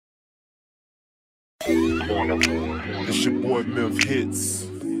It's your boy Myth Hits,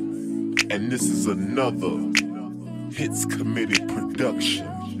 and this is another Hits Committed production.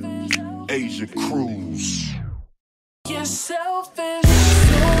 Asia Cruise. You're selfish,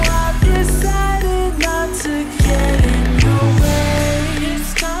 so I've decided not to get in your way.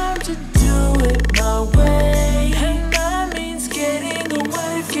 It's time to do it my way, and that means getting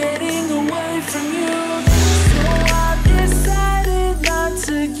away from you. So I've decided not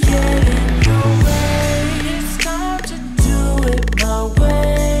to get in your way. It's time to do it my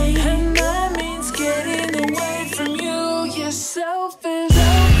way, and that means getting away from you. You're selfish.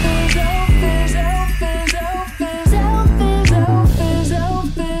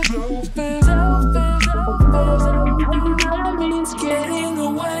 Getting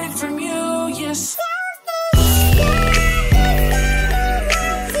away from you, yes.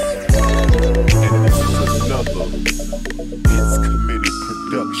 And this is another Hits Committed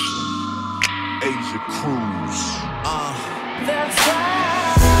production. Asia Cruise. That's why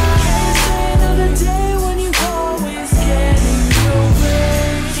can't say another day when you always get in your way.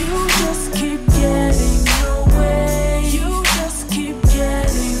 You just keep getting your way. You just keep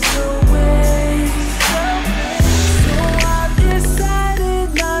getting your way. So I've decided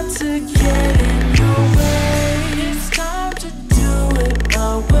not to get in your way. It's time to do it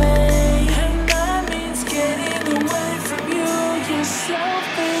my way, and that means getting away from you. You're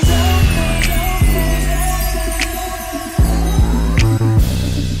selfish.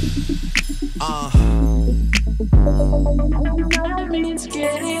 That means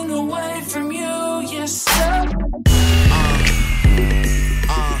getting away from you, yourself.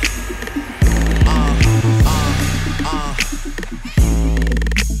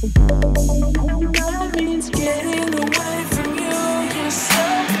 That means getting away from you,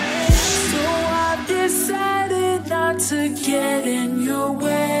 yourself. So I've decided not to get in your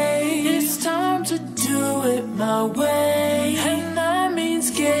way. It's time to do it my way.